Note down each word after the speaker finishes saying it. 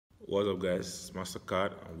What's up guys, it's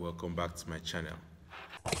Mastercard and welcome back to my channel.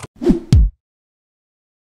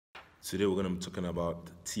 Today we're going to be talking about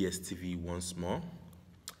TSTV once more,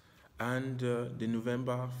 and the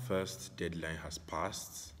November 1st deadline has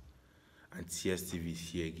passed and TSTV is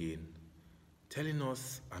here again telling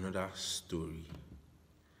us another story.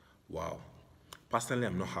 Wow, personally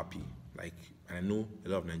I'm not happy, and I know a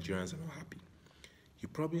lot of Nigerians are not happy. You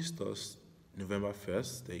promised us November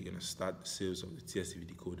 1st that you're going to start the sales of the TSTV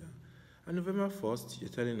decoder, and November 1st you're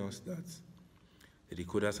telling us that the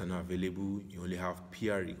decoders are not available, you only have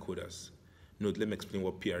PR decoders. Note, let me explain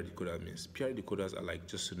what PR decoder means. PR decoders are like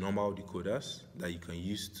just normal decoders that you can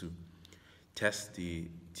use to test the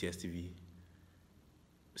TSTV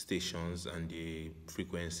stations and the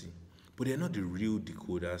frequency, but they're not the real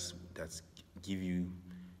decoders that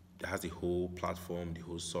has the whole platform, the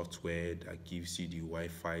whole software that gives you the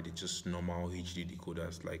Wi-Fi. They're just normal HD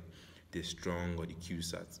decoders like the Strong or the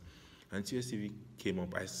QSAT. And TSTV came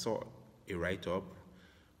up. I saw a write-up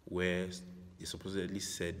where they supposedly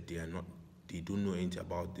said they don't know anything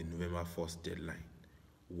about the November 1st deadline.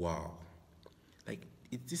 Wow.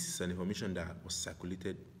 This is an information that was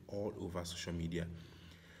circulated all over social media.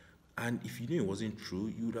 And if you knew it wasn't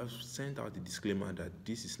true, you would have sent out a disclaimer that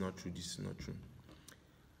this is not true, this is not true.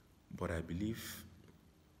 But I believe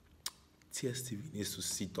TSTV needs to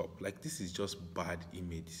sit up. This is just bad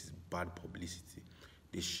image, this is bad publicity.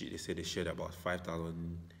 They said they shared about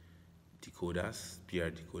 5,000 decoders, PR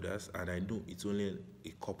decoders, and I know it's only a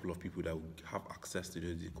couple of people that will have access to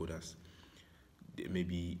those decoders. There may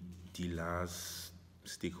be dealers,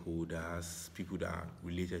 stakeholders, people that are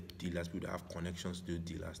related to dealers, people that have connections to those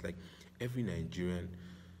dealers. Every Nigerian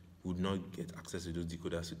would not get access to those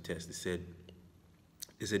decoders to test. They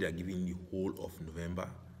said they are giving the whole of November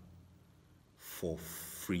for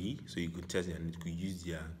free, so you could test it and you could use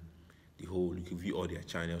you could view all their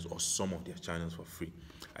channels or some of their channels for free.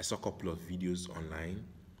 I saw a couple of videos online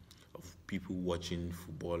of people watching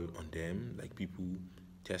football on them, people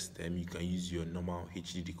test them. You can use your normal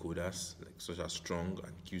HD decoders, such as Strong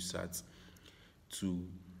and QSAT, to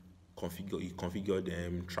configure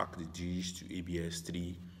them, track the dish to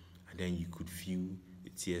ABS3, and then you could view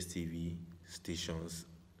the TSTV stations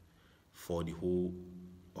for the whole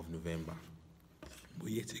of November.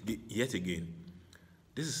 But yet again,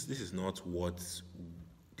 this is not what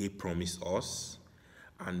they promised us,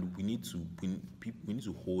 and we need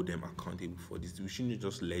to hold them accountable for this. We shouldn't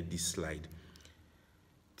just let this slide.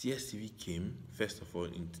 TSTV came, first of all,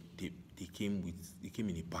 they came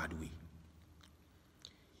in a bad way.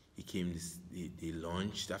 They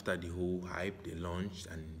launched after the whole hype. They launched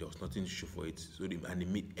and there was nothing to show for it. So they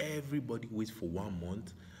made everybody wait for 1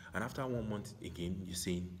 month, and after 1 month again, you're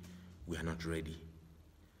saying we are not ready.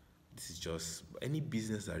 This is just any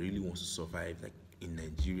business that really wants to survive, in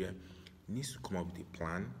Nigeria, needs to come up with a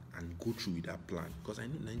plan and go through with that plan. Because I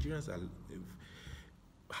know Nigerians are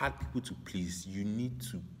hard people to please. You need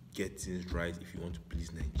to get things right if you want to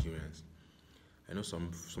please Nigerians. I know some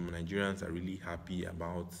Nigerians are really happy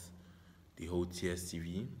about the whole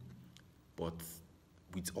TSTV, but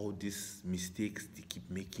with all these mistakes they keep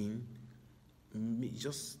making, it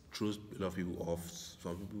just throws a lot of people off.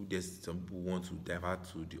 Some people want to divert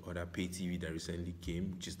to the other pay TV that recently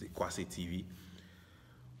came, which is the Kwasi TV.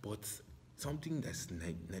 But something that's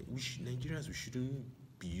Nigerians, we shouldn't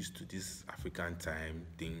be used to this African time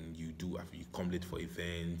thing. You come late for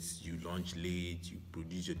events, you launch late, you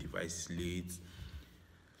produce your devices late.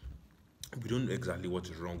 We don't know exactly what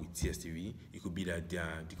is wrong with TSTV. It could be that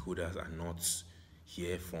their decoders are not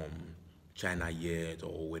here from China yet,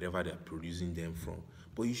 or wherever they're producing them from.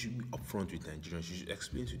 But you should be upfront with Nigerians. You should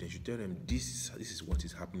explain to them. You should tell them this is what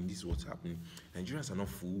is happening. This is what's happening. Nigerians are not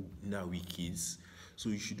fool. Now we kids. So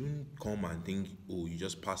you shouldn't come and think, oh, you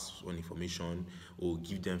just pass on information, or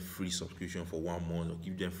give them free subscription for 1 month, or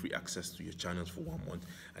give them free access to your channels for 1 month,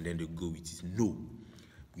 and then they go with it. No.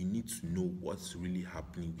 We need to know what's really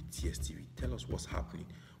happening with TSTV. Tell us what's happening.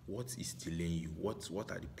 What is delaying you? What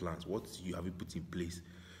are the plans? What have you put in place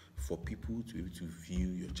for people to be able to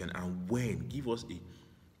view your channel? And when? Give us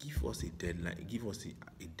a deadline. Give us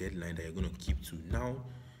a deadline that you're going to keep to. Now,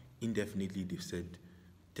 indefinitely, they've said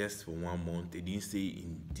test for 1 month. They didn't say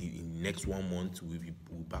in next 1 month we'll be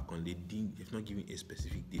back on. They've not given a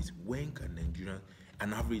specific date. When can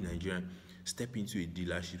an average Nigerian, step into a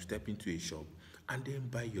dealership, step into a shop, and then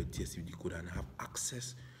buy your TSTV decoder and have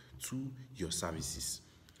access to your services?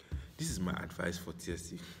 This is my advice for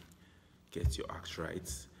TSTV. Get your act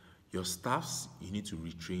right. Your staffs, you need to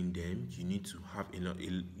retrain them. You need to have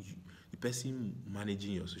the person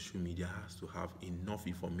managing your social media has to have enough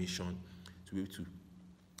information to be able to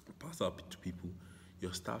pass out to people.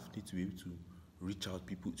 your staff need to be able to reach out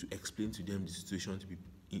people to explain to them the situation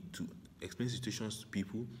to explain situations to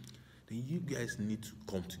people. Then you guys need to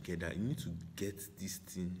come together. You need to get this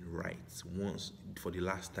thing right once for the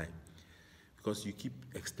last time, because you keep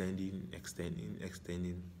extending, and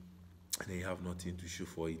then you have nothing to show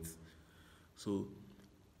for it. So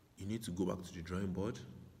you need to go back to the drawing board.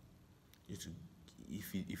 You need to,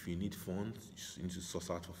 if you need funds, you need to source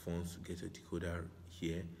out for funds to get a decoder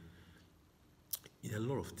here. In a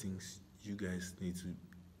lot of things, you guys need to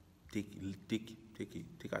take a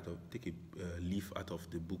leaf out of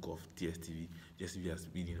the book of TSTV. TSTV has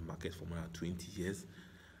been in the market for more than 20 years.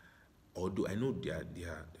 Although I know their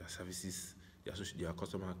services, their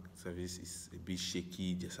customer service is a bit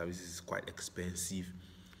shaky, their services is quite expensive,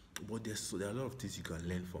 but there are a lot of things you can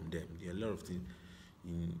learn from them. There are a lot of things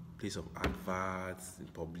in place of adverts,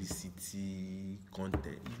 publicity,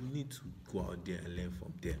 content. You need to go out there and learn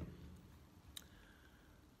from them.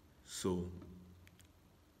 So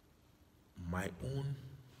my own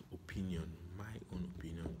opinion,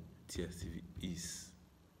 TSTV, is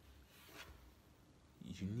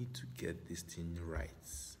you need to get this thing right,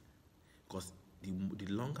 because the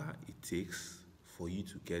longer it takes for you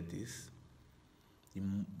to get this, the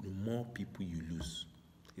more people you lose.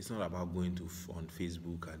 It's not about going on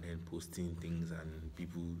Facebook and then posting things and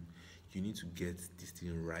people. You need to get this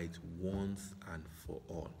thing right once and for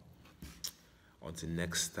all. Until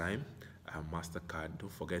next time, I'm Mastercard.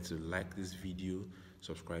 Don't forget to like this video,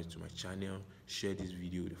 subscribe to my channel, share this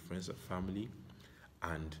video with your friends and family,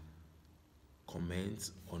 and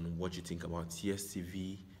comment on what you think about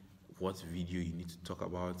TSTV, what video you need to talk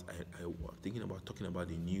about. I'm thinking about talking about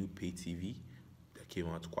the new pay TV that came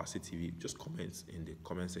out, Kwasi TV. Just comment in the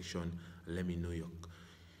comment section and let me know your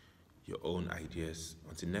own ideas.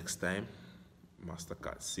 Until next time,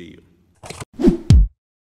 Mastercard. See you.